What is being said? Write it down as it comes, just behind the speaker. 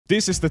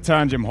This is the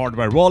Tangem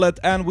hardware wallet,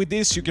 and with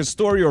this you can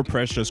store your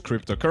precious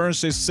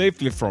cryptocurrencies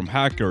safely from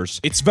hackers.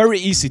 It's very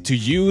easy to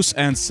use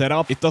and set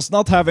up. It does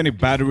not have any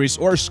batteries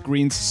or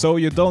screens, so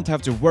you don't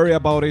have to worry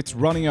about it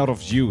running out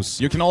of use.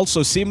 You can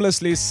also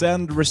seamlessly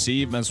send,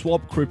 receive and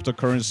swap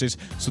cryptocurrencies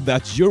so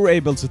that you're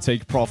able to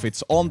take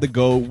profits on the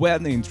go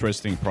when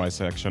interesting price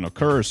action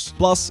occurs.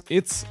 Plus,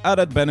 it's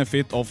added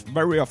benefit of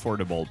very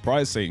affordable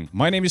pricing.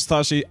 My name is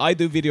Tashi, I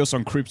do videos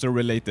on crypto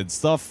related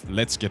stuff.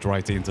 Let's get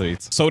right into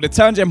it. So the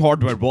Tangem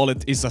hardware wallet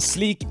is a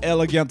sleek,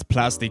 elegant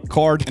plastic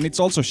card, and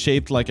it's also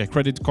shaped like a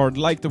credit card,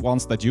 like the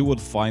ones that you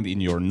would find in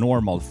your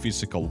normal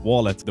physical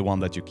wallet, the one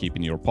that you keep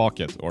in your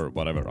pocket or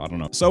whatever, I don't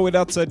know. So with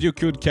that said, you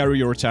could carry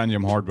your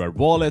Tangem hardware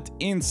wallet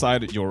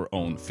inside your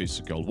own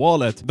physical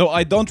wallet, though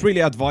I don't really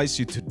advise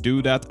you to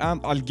do that,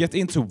 and I'll get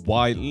into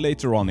why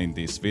later on in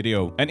this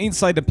video. And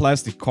inside the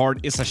plastic card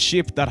is a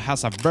chip that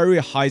has a very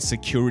high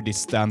security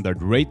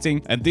standard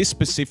rating, and this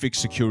specific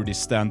security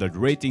standard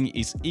rating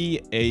is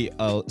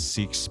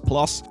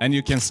EAL6+, and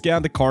you can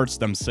scan the cards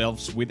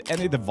themselves with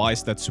any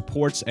device that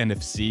supports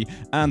NFC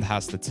and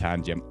has the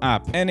Tangem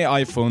app. Any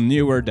iPhone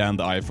newer than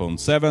the iPhone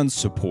 7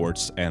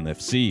 supports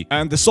NFC.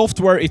 And the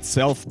software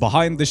itself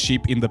behind the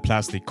chip in the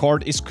plastic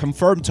card is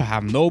confirmed to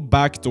have no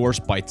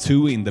backdoors by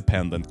two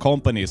independent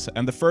companies,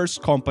 and the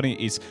first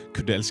company is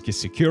Kudelski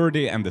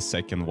Security and the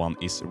second one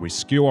is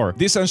Rescure.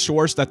 This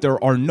ensures that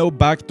there are no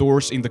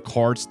backdoors in the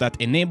cards that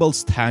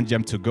enables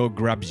Tangem to go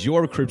grab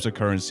your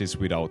cryptocurrencies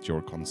without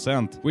your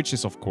consent, which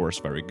is of course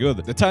very good.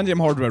 The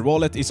Tangem hardware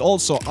wallet is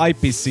also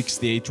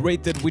IP68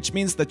 rated, which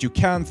means that you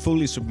can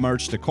fully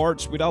submerge the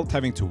cards without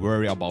having to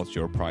worry about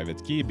your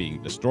private key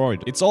being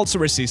destroyed. It's also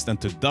resistant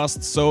to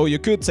dust, so you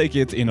could take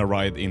it in a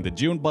ride in the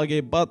dune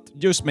buggy, but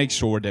just make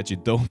sure that you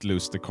don't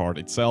lose the card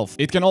itself.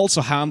 It can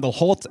also handle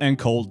hot and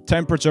cold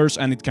temperatures,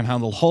 and it can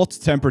handle hot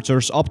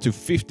temperatures up to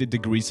 50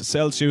 degrees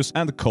Celsius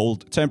and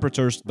cold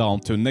temperatures down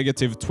to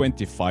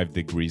 -25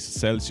 degrees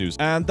Celsius.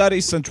 And that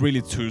isn't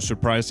really too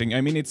surprising.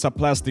 I mean, it's a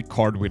plastic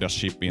card with a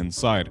chip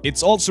inside.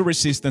 It's also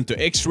resistant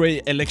to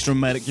X-ray,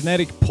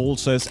 electromagnetic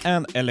pulses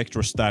and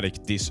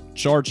electrostatic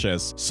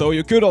discharges, so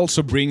you could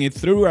also bring it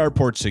through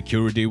airport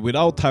security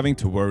without having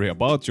to worry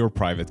about your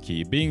private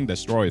key being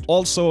destroyed.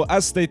 Also,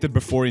 as stated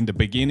before in the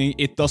beginning,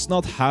 it does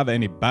not have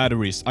any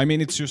batteries. I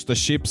mean, it's just a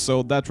chip,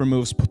 so that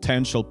removes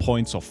potential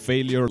points of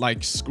failure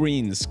like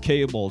screens,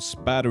 cables,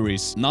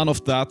 batteries. None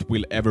of that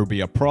will ever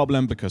be a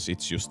problem because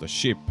it's just a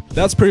chip.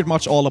 That's pretty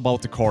much all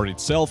about the card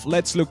itself.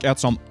 Let's look at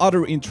some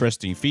other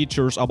interesting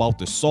features about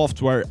the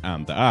software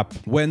and the app.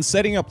 When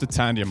setting up the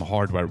Tangem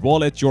hardware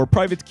wallet, your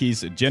private key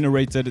is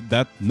generated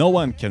that no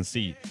one can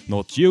see.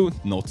 Not you,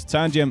 not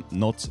Tangem,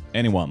 not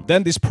anyone.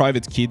 Then this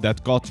private key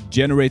that got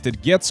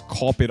generated gets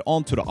copied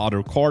onto the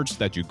other cards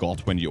that you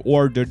got when you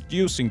ordered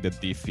using the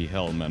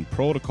Diffie-Hellman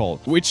protocol,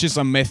 which is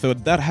a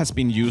method that has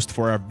been used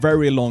for a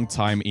very long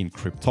time in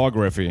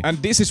cryptography.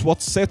 And this is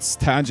what sets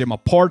Tangem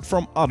apart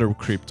from other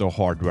crypto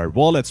hardware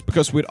wallets,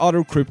 because with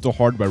other crypto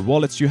hardware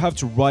wallets you have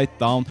to write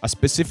down a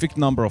specific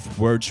number of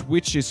words,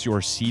 which is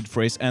your seed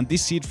phrase, and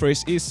this seed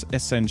phrase is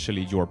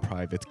essentially your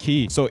private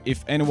key. So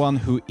if anyone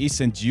who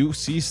isn't you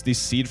sees this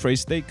seed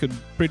phrase, they could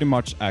pretty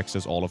much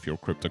access all of your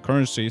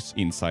cryptocurrencies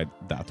inside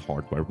that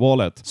hardware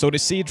wallet. So the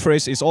seed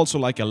phrase is also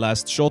like a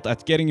last shot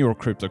at getting your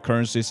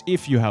cryptocurrencies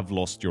if you have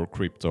lost your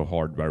crypto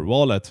hardware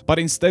wallet. But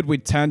instead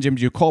with Tangem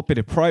you copy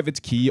the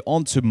private key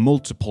onto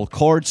multiple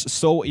cards,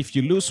 so if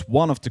you lose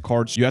one of the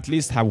cards you at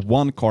least have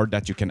one card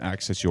that you can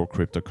access your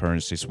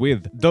cryptocurrencies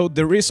with. Though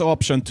there is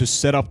option to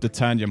set up the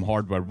Tangem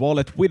hardware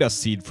wallet with a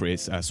seed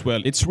phrase as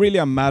well. It's really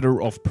a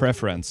matter of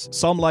preference.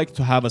 Some like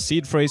to have a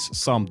seed phrase,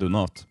 some do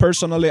not.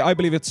 Personally, I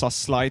believe it's a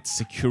slight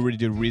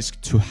security risk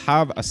to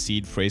have a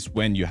seed phrase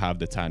when you have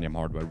the Tangem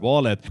hardware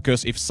wallet,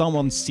 because if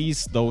someone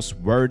sees those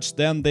words,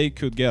 then they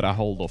could get a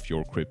hold of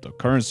your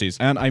cryptocurrencies.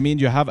 And I mean,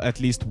 you have at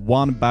least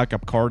one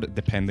backup card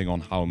depending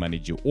on how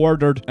many you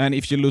ordered, and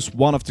if you lose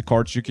one of the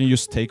cards, you can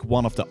just take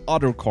one of the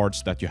other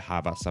cards that you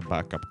have as a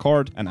backup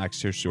card and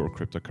access your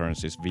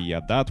cryptocurrencies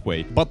via that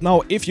way. But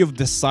now, if you've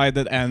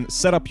decided and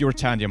set up your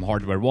Tangem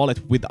hardware wallet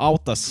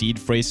without a seed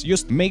phrase,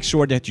 just make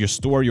sure that you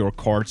store your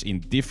cards in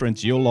different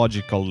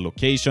geological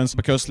locations,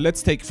 because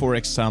let's take for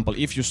example,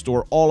 if you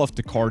store all of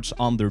the cards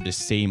under the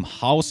same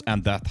house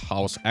and that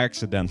house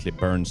accidentally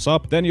burns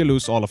up, then you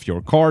lose all of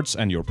your cards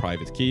and your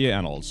private key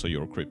and also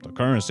your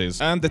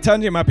cryptocurrencies. And the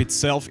Tangem app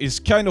itself is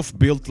kind of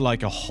built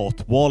like a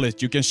hot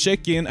wallet. You can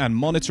check in and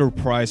monitor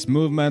price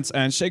movements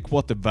and check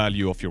what the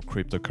value of your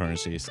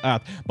cryptocurrency is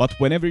at, but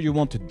whenever you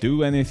want to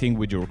do anything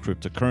with your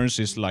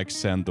cryptocurrencies like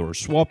send or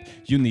swap,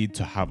 you need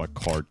to have a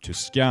card to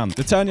scan.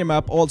 The Tangem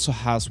app also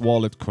has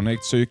Wallet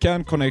Connect, so you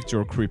can connect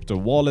your crypto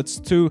wallets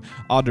to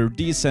other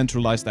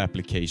decentralized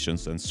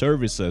applications and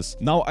services.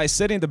 Now, I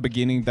said in the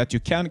beginning that you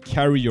can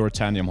carry your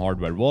Tangem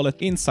hardware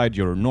wallet inside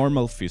your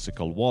normal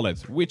physical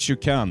wallet, which you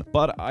can,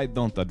 but I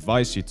don't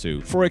advise you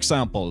to. For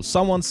example,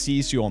 someone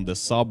sees you on the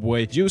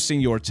subway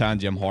using your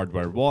Tangem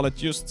hardware wallet,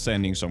 just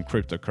sending some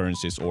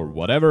cryptocurrencies or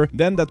whatever,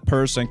 then that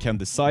person can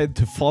decide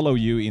to follow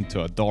you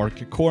into a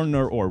dark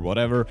corner or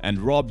whatever and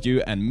rob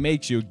you and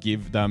make you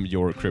give them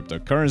your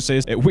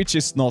cryptocurrencies, which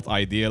is not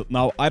ideal.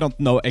 Now, I don't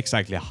know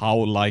exactly how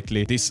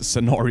likely this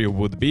scenario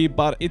would be,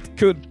 but it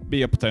could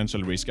be a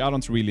potential risk. I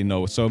don't really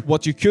know. So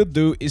what you could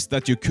do is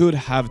that you could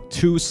have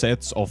two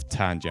sets of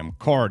Tangem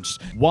cards.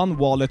 One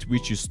wallet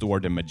which you store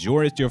the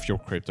majority of your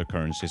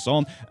cryptocurrencies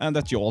on, and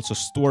that you also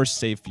store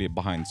safely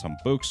behind some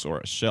books or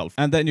a shelf.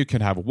 And then you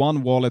can have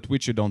one wallet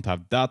which you don't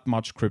have that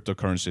much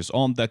cryptocurrencies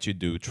on, that you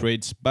do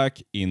trades back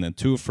in and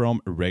to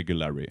from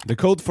regularly. The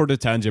code for the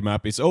Tangem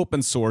app is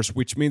open source,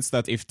 which means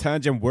that if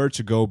Tangem were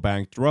to go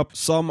bankrupt,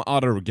 some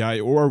other guy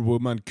or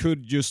woman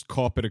could just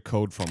copy the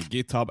code from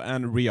GitHub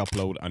and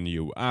re-upload a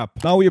new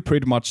app. Now you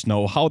pretty much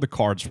know how the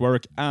cards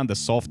work and the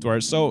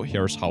software, so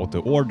here's how to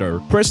order.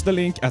 Press the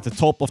link at the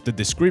top of the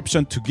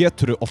description to get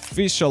to the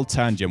official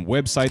Tangem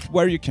website,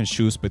 where you can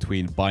choose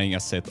between buying a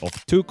set of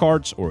 2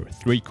 cards or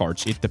 3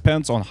 cards. It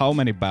depends on how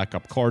many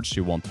backup cards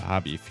you want to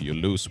have if you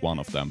lose one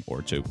of them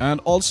or 2. And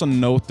also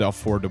note the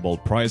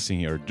affordable pricing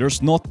here.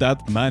 There's not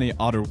that many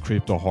other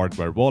crypto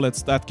hardware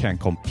wallets that can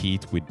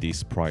compete with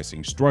this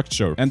pricing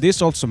structure. And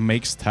this also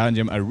makes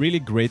Tangem a really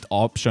great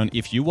option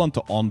if you want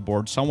to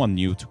onboard someone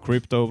new to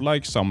crypto,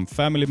 like some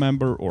family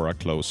member or a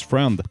close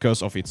friend,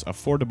 because of its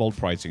affordable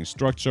pricing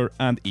structure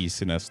and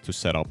easiness to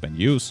set up and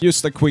use.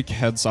 Just a quick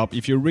heads up,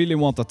 if you really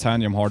want a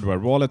Tangem hardware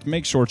wallet,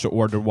 make sure to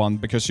order one,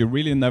 because you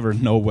really never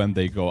know when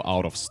they go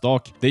out of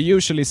stock. They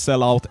usually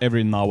sell out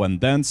every now and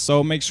then,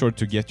 so make sure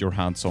to get your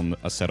hands on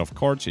a set of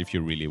cards if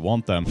you really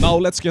want them. Now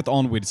let's get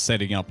on with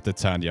setting up the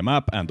Tangem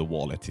app and the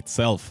wallet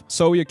itself.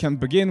 So you can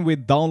begin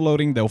with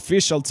downloading the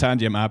official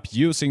Tangem app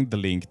using the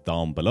link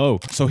down below.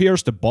 So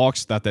here's the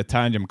box that the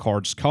Tangem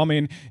cards come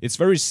in. It's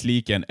very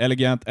sleek and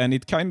elegant, and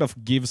it kind of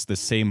gives the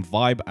same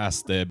vibe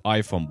as the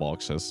iPhone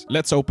boxes.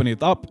 Let's open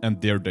it up,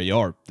 and there they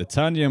are, the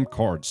Tangem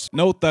cards.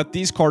 Note that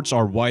these cards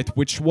are white,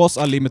 which was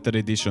a limited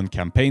edition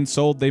campaign,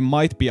 so they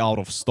might be out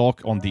of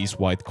stock on these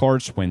white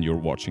cards when you're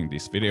watching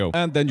this video.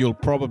 And then you'll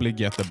probably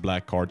get the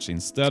black cards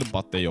instead,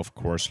 but they of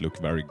course look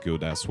very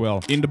good as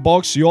well. In the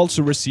box you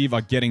also receive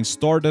a getting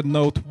started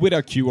note with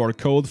a QR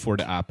code for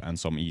the app and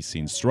some easy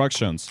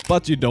instructions.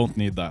 But you don't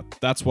need that.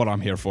 That's what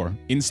I'm here for.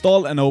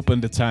 Install and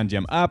open the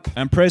Tangem app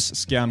and press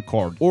scan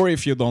card. Or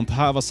if you don't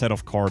have a set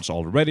of cards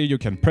already, you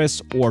can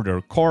press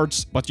order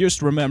cards, but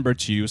just remember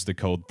to use the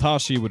code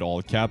Tashi with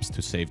all caps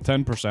to save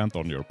 10%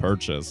 on your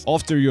purchase.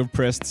 After you've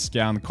pressed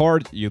scan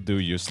card, you do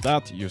use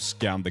that, you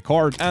scan the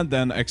card and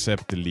then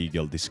accept the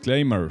legal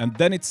disclaimer. And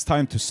then it's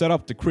time to set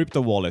up the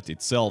crypto wallet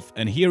itself,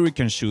 and here you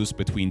can choose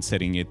between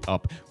setting it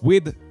up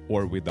with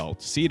or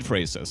without seed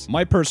phrases.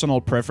 My personal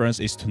preference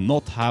is to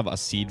not have a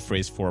seed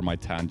phrase for my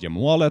Tangem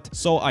wallet,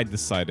 so I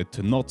decided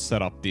to not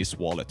set up this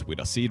wallet with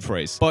a seed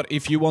phrase. But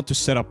if you want to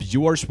set up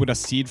yours with a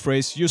seed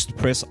phrase, just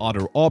press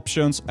other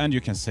options and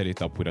you can set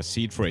it up with a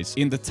seed phrase.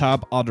 In the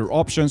tab other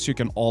options, you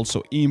can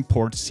also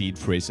import seed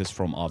phrases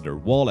from other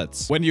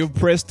wallets. When you've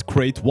pressed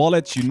create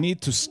wallet, you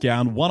need to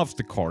scan one of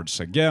the cards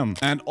again.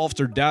 And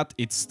after that,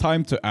 it's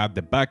time to add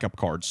the backup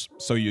cards.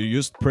 So you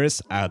just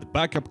press add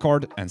backup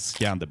card and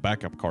scan the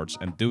backup cards,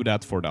 and do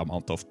that for the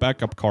amount of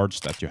backup cards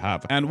that you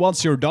have. And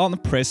once you're done,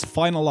 press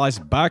finalize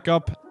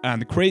backup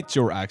and create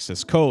your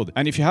access code.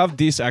 And if you have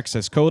this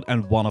access code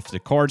and one of the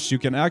cards, you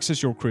can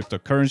access your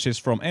cryptocurrencies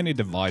from any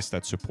device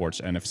that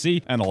supports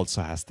NFC and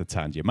also has the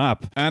Tangem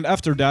app. And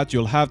after that,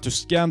 you'll have to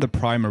scan the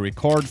primary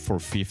card for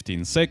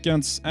 15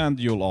 seconds, and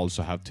you'll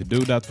also have to do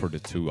that for the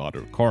 2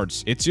 other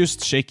cards. It's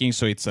just checking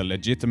so it's a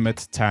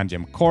legitimate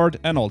Tangem card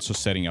and also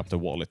setting up the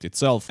wallet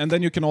itself. And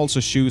then you can also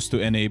choose to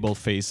enable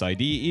Face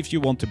ID if you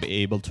want to be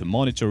able to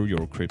monitor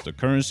your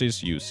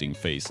cryptocurrencies using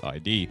Face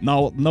ID.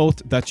 Now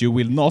note that you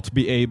will not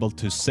be able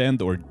to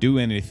send or do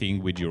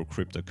anything with your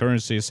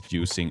cryptocurrencies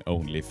using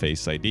only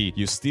Face ID.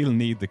 You still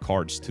need the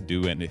cards to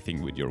do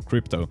anything with your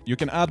crypto. You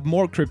can add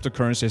more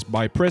cryptocurrencies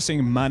by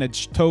pressing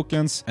manage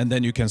tokens, and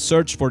then you can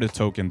search for the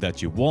token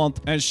that you want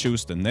and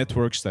choose the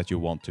networks that you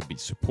want to be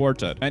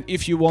supported. And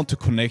if you want to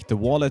connect the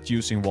wallet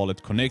using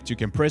Wallet Connect, you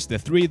can press the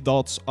 3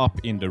 dots up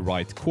in the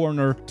right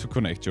corner to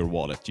connect your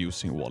wallet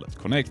using Wallet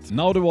Connect.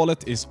 Now the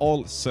wallet is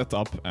all set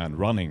up and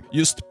running.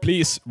 Just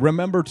please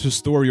remember to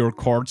store your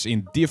cards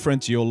in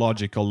different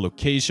geological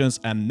locations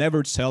and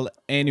never tell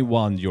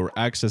anyone your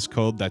access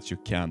code that you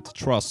can't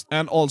trust.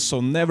 And also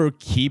never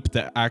keep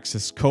the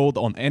access code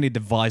on any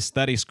device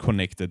that is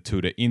connected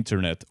to the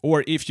internet.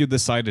 Or if you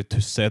decided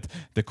to set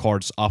the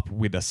cards up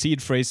with a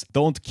seed phrase,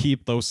 don't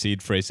keep those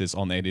seed phrases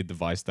on any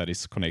device that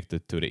is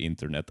connected to the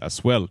internet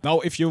as well. Now,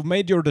 if you've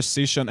made your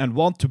decision and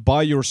want to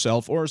buy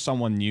yourself or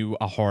someone new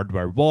a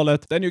hardware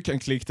wallet, then you can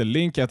click the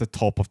link at the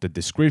top of the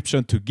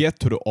description to get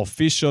to the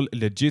official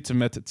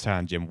legitimate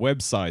Tangem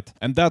website.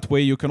 And that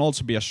way you can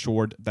also be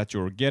assured that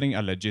you're getting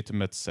a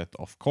legitimate set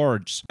of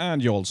cards.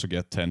 And you also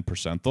get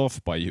 10%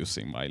 off by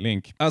using my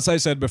link. As I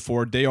said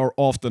before, they are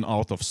often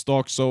out of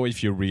stock, so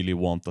if you really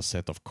want a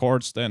set of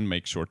cards, then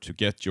make sure to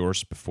get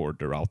yours before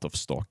they're out of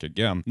stock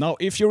again. Now,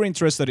 if you're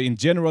interested in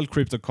general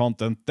crypto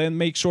content, then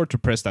make sure to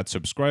press that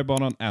subscribe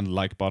button and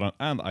like button,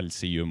 and I'll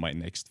see you in my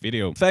next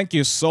video. Thank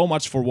you so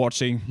much for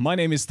watching. My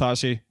name is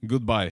Tashi. Goodbye.